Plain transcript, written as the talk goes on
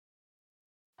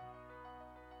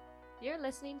You're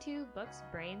listening to Books,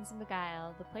 Brains, and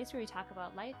Beguile, the place where we talk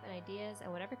about life and ideas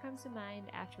and whatever comes to mind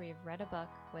after we've read a book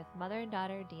with mother and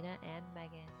daughter Dina and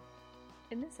Megan.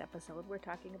 In this episode, we're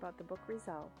talking about the book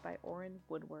Resolve by Orrin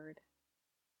Woodward.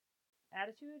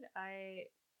 Attitude I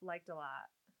liked a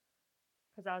lot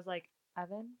because I was like,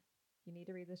 Evan, you need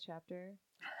to read this chapter.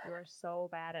 You are so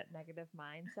bad at negative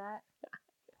mindset.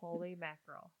 Holy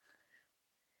mackerel.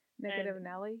 Negative And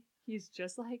Nelly? He's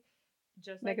just like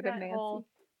Negative that Nancy? whole,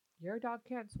 your dog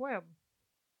can't swim.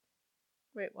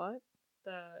 Wait, what?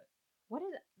 What is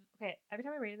it? Okay, every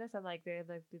time I'm reading this, I'm like, they have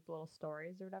like these little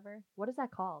stories or whatever. What is that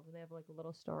called? When they have like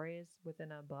little stories within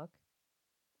a book?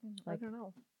 I don't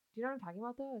know. Do you know what I'm talking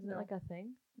about though? Isn't it No. like a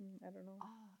thing? I don't know.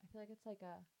 Oh, I feel like it's like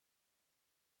a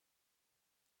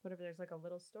whatever. There's like a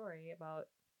little story about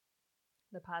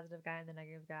the positive guy and the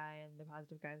negative guy, and the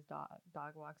positive guy's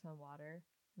dog walks on water,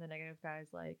 and the negative guy's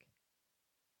like,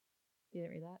 you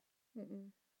didn't read that?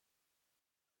 Mm-mm.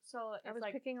 So it's I was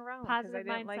like picking around because I positive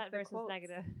didn't mindset like the versus quotes.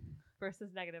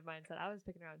 negative mindset. I was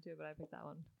picking around too, but I picked that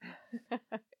one.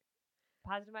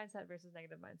 Positive mindset versus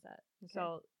negative mindset. Okay.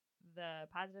 So the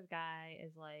positive guy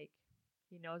is like,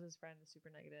 he knows his friend is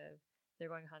super negative.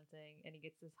 They're going hunting, and he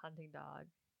gets this hunting dog,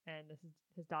 and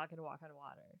his dog can walk on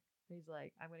water. He's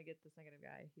like, I'm gonna get this negative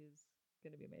guy. He's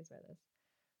gonna be amazed by this.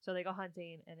 So they go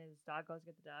hunting, and his dog goes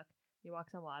to get the duck. He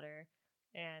walks on water,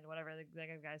 and whatever, the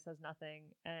negative guy says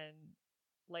nothing. And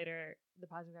later, the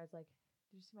positive guy's like,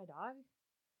 "Did you see my dog?"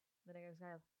 The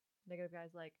negative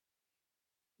guy's like,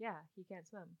 "Yeah, he can't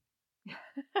swim."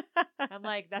 I'm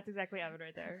like, that's exactly Evan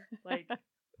right there. Like,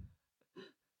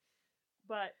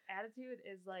 but attitude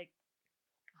is like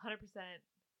 100%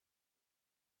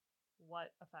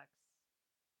 what affects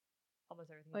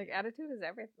almost everything. Like, attitude is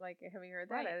everything. Like, have you heard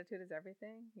that? Right. Attitude is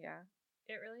everything? Yeah.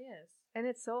 It really is. And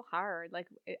it's so hard. Like,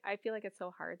 I feel like it's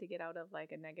so hard to get out of,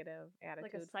 like, a negative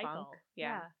attitude Like a cycle. funk.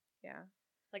 Yeah. Yeah.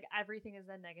 Like everything is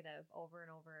then negative over and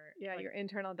over. Yeah, like, your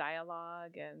internal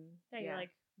dialogue and... you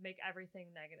like make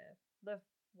everything negative. The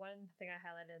one thing I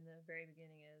highlighted in the very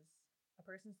beginning is a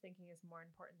person's thinking is more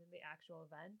important than the actual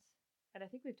event. And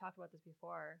I think we've talked about this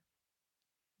before,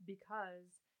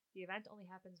 because the event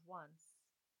only happens once,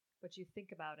 but you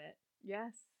think about it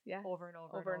Yes. over and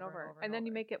over and over. And then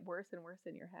you make it worse and worse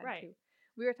in your head, Right. too.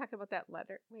 We were talking about that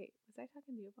letter. Wait, was I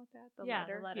talking to you about that? The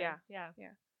letter? Yeah.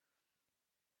 Yeah.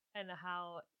 And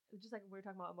how, just like we were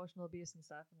talking about emotional abuse and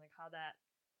stuff, and like how that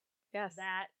Yes.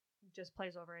 that just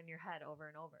plays over in your head over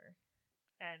and over.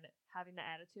 And having the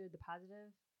attitude, the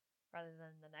positive, rather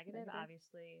than the negative,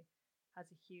 obviously has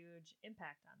a huge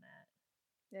impact on that.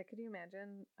 Yeah, could you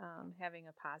imagine having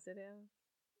a positive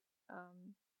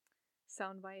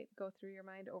soundbite go through your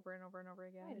mind over and over and over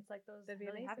again? Right, it's like those That'd be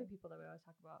really happy amazing. people that we always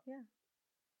talk about. Yeah.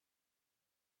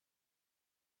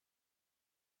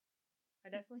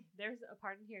 There's a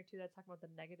part in here too that's talking about the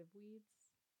negative weeds,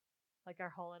 like our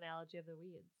whole analogy of the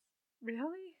weeds.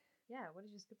 Really? Yeah, what,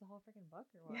 did you skip the whole freaking book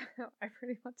or what? Yeah, I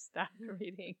pretty much stopped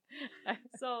reading.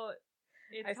 So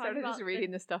I started just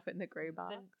reading the stuff in the gray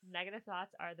box. The negative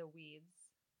thoughts are the weeds.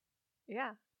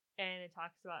 Yeah. And it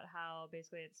talks about how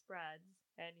basically it spreads,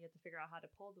 and you have to figure out how to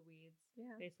pull the weeds.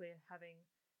 Yeah. Basically having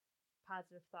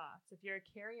positive thoughts. If you're a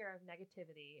carrier of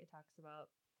negativity, it talks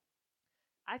about,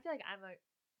 I feel like I'm a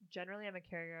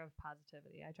carrier of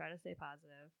positivity. I try to stay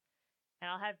positive,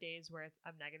 and I'll have days where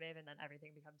I'm negative and then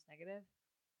everything becomes negative.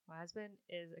 My husband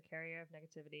is a carrier of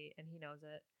negativity, and he knows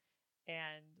it,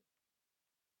 and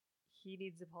he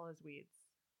needs to pull his weeds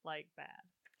like bad.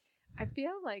 I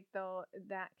feel like, though,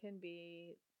 that can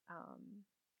be,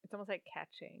 it's almost like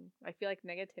catching. I feel like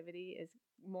negativity is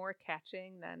more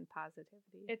catching than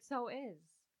positivity. It so is.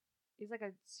 He's like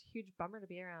a huge bummer to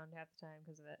be around half the time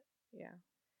because of it. Yeah.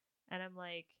 And I'm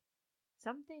like,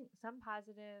 some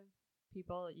positive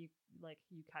people you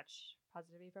catch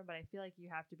positivity from, but I feel like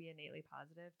you have to be innately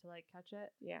positive to like catch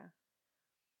it. Yeah.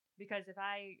 Because if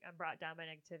I am brought down by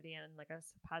negativity and like a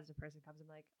positive person comes, I'm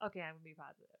like, okay, I'm gonna be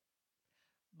positive.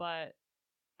 But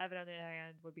Evan on the other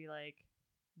hand would be like,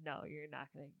 no, you're not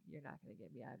gonna get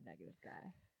me. I'm a negative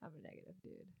guy. I'm a negative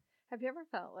dude. Have you ever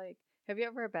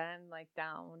been like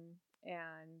down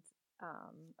and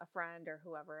a friend or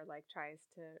whoever like tries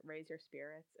to raise your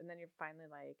spirits, and then you're finally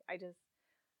like, I just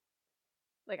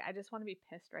want to be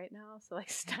pissed right now, so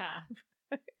like stop.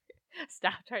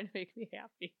 Stop trying to make me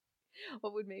happy.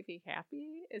 What would make me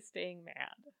happy is staying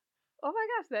mad. Oh my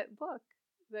gosh, that book,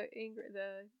 the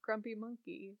Grumpy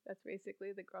Monkey. That's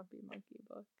basically the Grumpy Monkey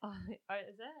book. Oh,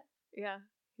 is that? Yeah,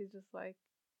 he's just like,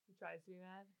 he tries to be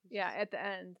mad. At the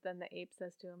end, then the ape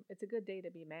says to him, "It's a good day to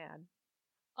be mad."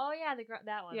 Oh yeah,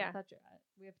 that one. Yeah. I thought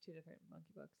we have two different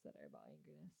monkey books that are about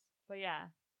angriness. But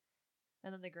yeah,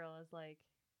 And then the girl is like,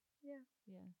 Yeah.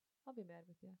 I'll be mad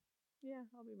with you. Yeah,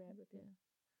 I'll be mad with you. Yeah.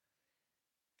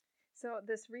 So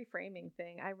this reframing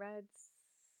thing, I read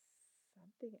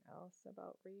something else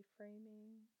about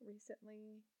reframing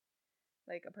recently.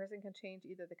 Like a person can change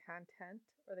either the content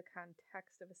or the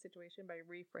context of a situation by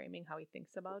reframing how he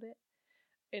thinks about it.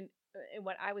 And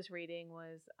what I was reading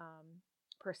was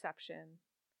perception,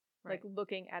 like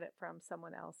looking at it from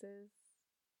someone else's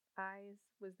eyes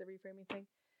was the reframing thing.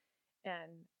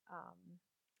 And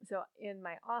so in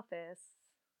my office,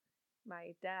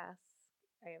 my desk,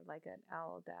 I have like an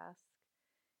L desk,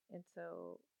 and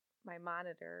so my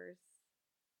monitors,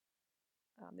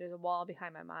 there's a wall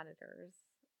behind my monitors,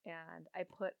 and I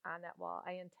put on that wall,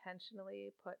 I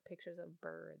intentionally put pictures of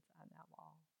birds on that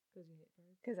wall. Because you hate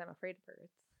birds? Because I'm afraid of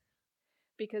birds.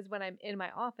 Because when I'm in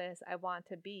my office, I want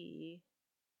to be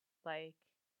like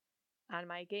on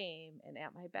my game and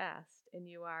at my best, and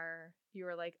you are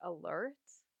like alert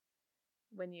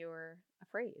when you're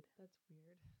afraid. That's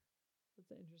weird.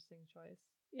 That's an interesting choice.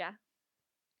 Yeah.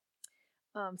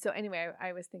 So anyway,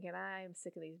 I was thinking I'm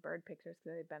sick of these bird pictures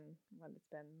because it's been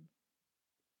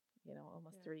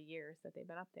almost 3 years that they've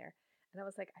been up there, and I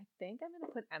was like, I think I'm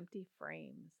gonna put empty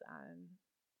frames on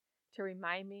to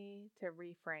remind me to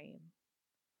reframe.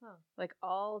 Huh. Like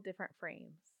all different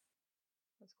frames.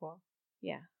 That's cool.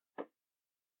 Yeah.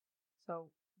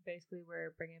 So basically,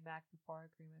 we're bringing back the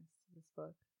 4 agreements to this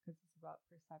book because it's about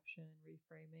perception and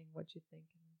reframing what you think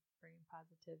and bringing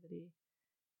positivity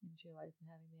into your life and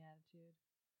having the attitude.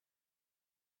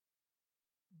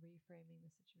 Reframing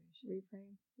the situation.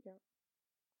 Reframe. Yep.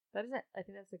 I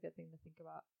think that's a good thing to think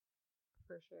about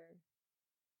for sure.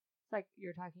 It's like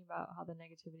you're talking about how the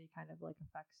negativity kind of like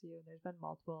affects you. And there's been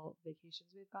multiple vacations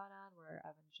we've gone on where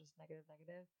Evan's just negative.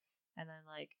 And then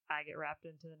like I get wrapped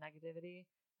into the negativity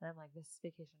and I'm like, this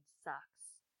vacation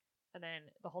sucks. And then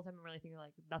the whole time I'm really thinking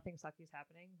like nothing sucky is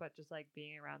happening, but just like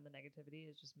being around the negativity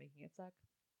is just making it suck.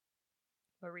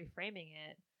 But reframing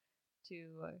it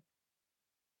to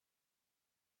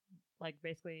like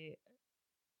basically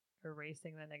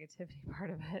erasing the negativity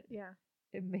part of it. Yeah.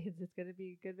 It means it's going to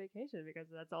be a good vacation because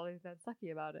that's all that's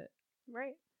sucky about it.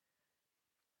 Right.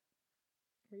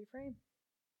 Reframe.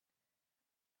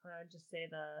 I would just say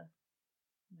the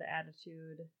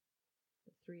attitude,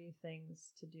 the 3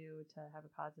 things to do to have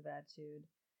a positive attitude.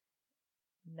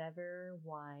 Never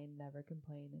whine, never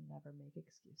complain, and never make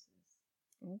excuses.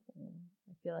 Mm-hmm.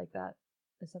 I feel like that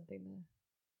is something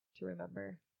to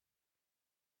remember.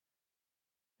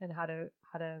 And how to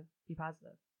be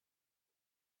positive.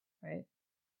 Right?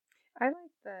 I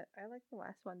like that. I like the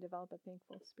last one, develop a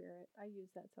thankful spirit. I use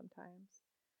that sometimes.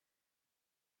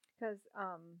 Because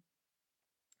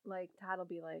like Todd will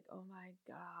be like, oh my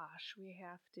gosh, we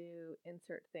have to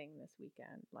insert thing this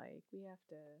weekend. Like we have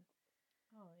to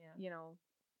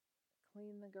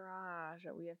clean the garage,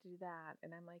 or we have to do that.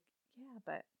 And I'm like, yeah,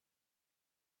 but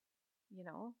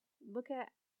look at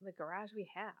the garage we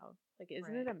have. Like,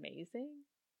 isn't it amazing?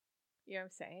 You know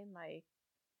what I'm saying?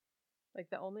 Like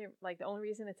the only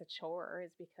reason it's a chore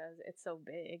is because it's so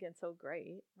big and so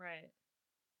great. Right.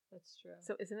 That's true.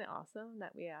 So isn't it awesome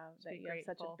that we have you have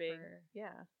such a big you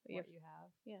have.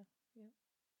 Yeah. Yeah.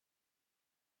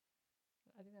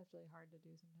 I think that's really hard to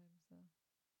do sometimes though.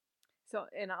 So,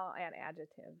 and I'll add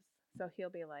adjectives. So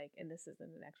he'll be like, and this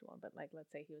isn't an actual one, but like, let's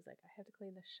say he was like, I have to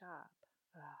clean the shop.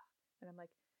 And I'm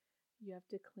like, you have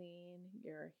to clean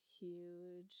your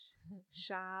huge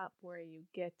shop where you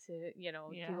get to,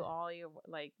 do all your,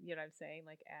 like, you know what I'm saying?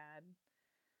 Like, add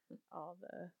all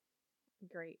the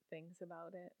great things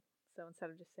about it. So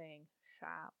instead of just saying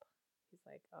shop, he's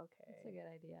like, okay. That's a good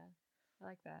idea.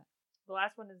 I like that. The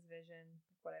last one is vision,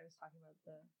 what I was talking about,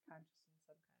 the conscious and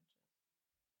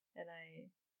subconscious. And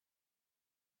I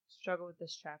struggle with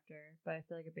this chapter, but I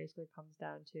feel like it basically comes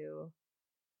down to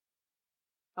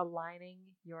aligning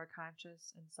your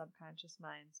conscious and subconscious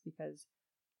minds because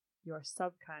your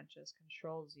subconscious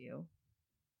controls you.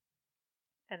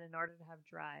 And in order to have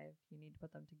drive, you need to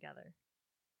put them together.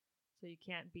 So you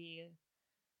can't be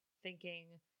thinking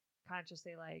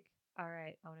consciously like, all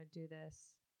right, I want to do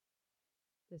this.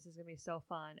 This is going to be so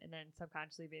fun. And then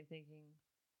subconsciously being thinking,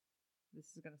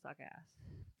 this is going to suck ass.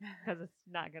 Because it's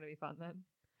not going to be fun then.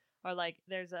 Or like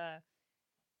there's a...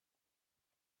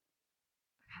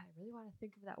 God, I really want to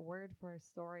think of that word for a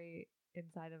story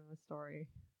inside of a story.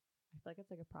 I feel like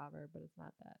it's like a proverb, but it's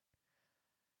not that.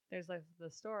 There's like the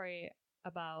story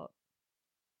about,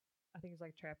 I think it's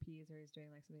like trapeze, or he's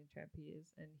doing like something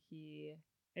trapeze, and he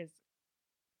is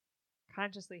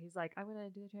consciously he's like, I'm gonna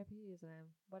do the trapeze and I'm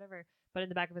whatever. But in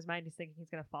the back of his mind, he's thinking he's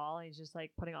gonna fall, and he's just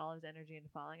like putting all his energy into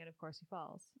falling, and of course he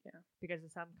falls. Yeah. Because the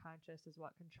subconscious is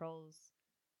what controls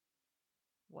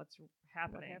what's What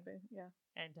happening. happened? Yeah.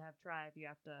 And to have drive, you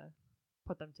have to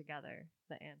put them together.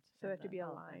 The ant. So they and have to the be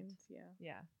elephant. aligned. Yeah.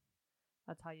 Yeah.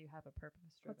 That's how you have a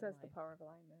purpose. That's the power of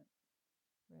alignment.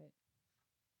 Right.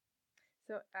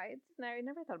 So I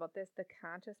never thought about this. The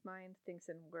conscious mind thinks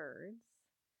in words,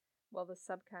 while the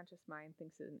subconscious mind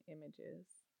thinks in images.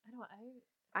 I don't.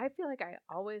 I feel like I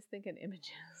always think in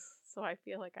images, so I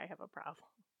feel like I have a problem.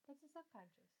 That's the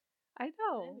subconscious. I And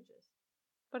know, images.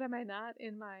 but am I not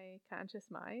in my conscious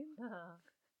mind?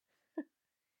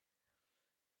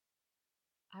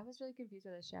 I was really confused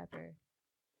with this chapter.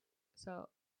 So,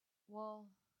 well,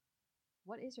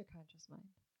 what is your conscious mind?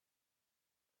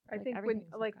 I Like, think when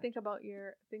everything's like think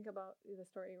subconscious. about the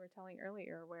story you were telling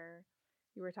earlier, where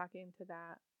you were talking to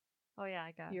that. Oh yeah,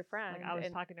 I guess Your friend, Like I was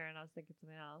and- talking to her and I was thinking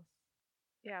something else.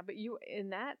 Yeah, but you in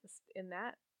that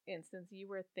instance, you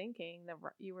were thinking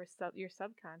your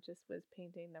subconscious was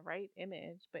painting the right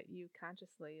image, but you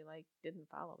consciously like didn't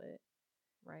follow it.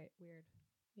 Right. Weird.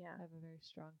 Yeah, I have a very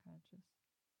strong conscious.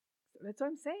 that's what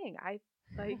I'm saying. I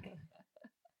like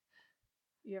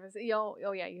you have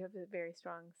you have a very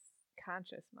strong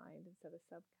conscious mind instead of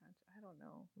subconscious. I don't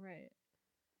know. Right.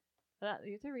 But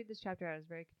you have to read this chapter. I was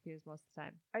very confused most of the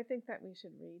time. I think that we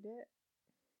should read it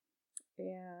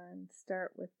and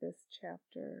start with this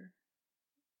chapter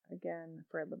again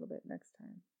for a little bit next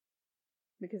time,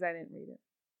 because I didn't read it.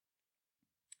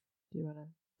 Do you want to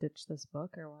ditch this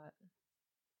book or what?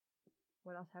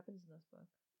 What else happens in this book?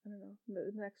 I don't know.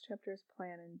 The next chapter is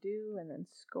plan and do, and then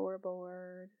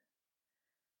scoreboard,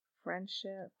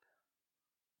 friendship,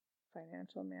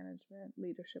 financial management,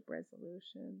 leadership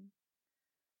resolution,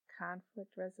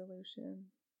 conflict resolution,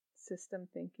 system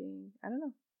thinking. I don't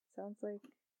know. Sounds like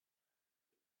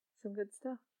some good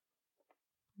stuff.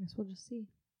 I guess we'll just see.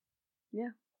 Yeah,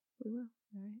 we will.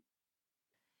 All right.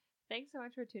 Thanks so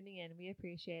much for tuning in. We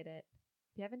appreciate it.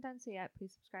 If you haven't done so yet,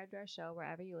 please subscribe to our show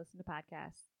wherever you listen to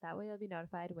podcasts. That way you'll be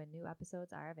notified when new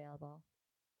episodes are available.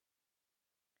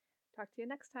 Talk to you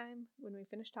next time when we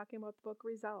finish talking about the book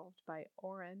Resolved by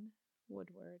Orrin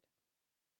Woodward.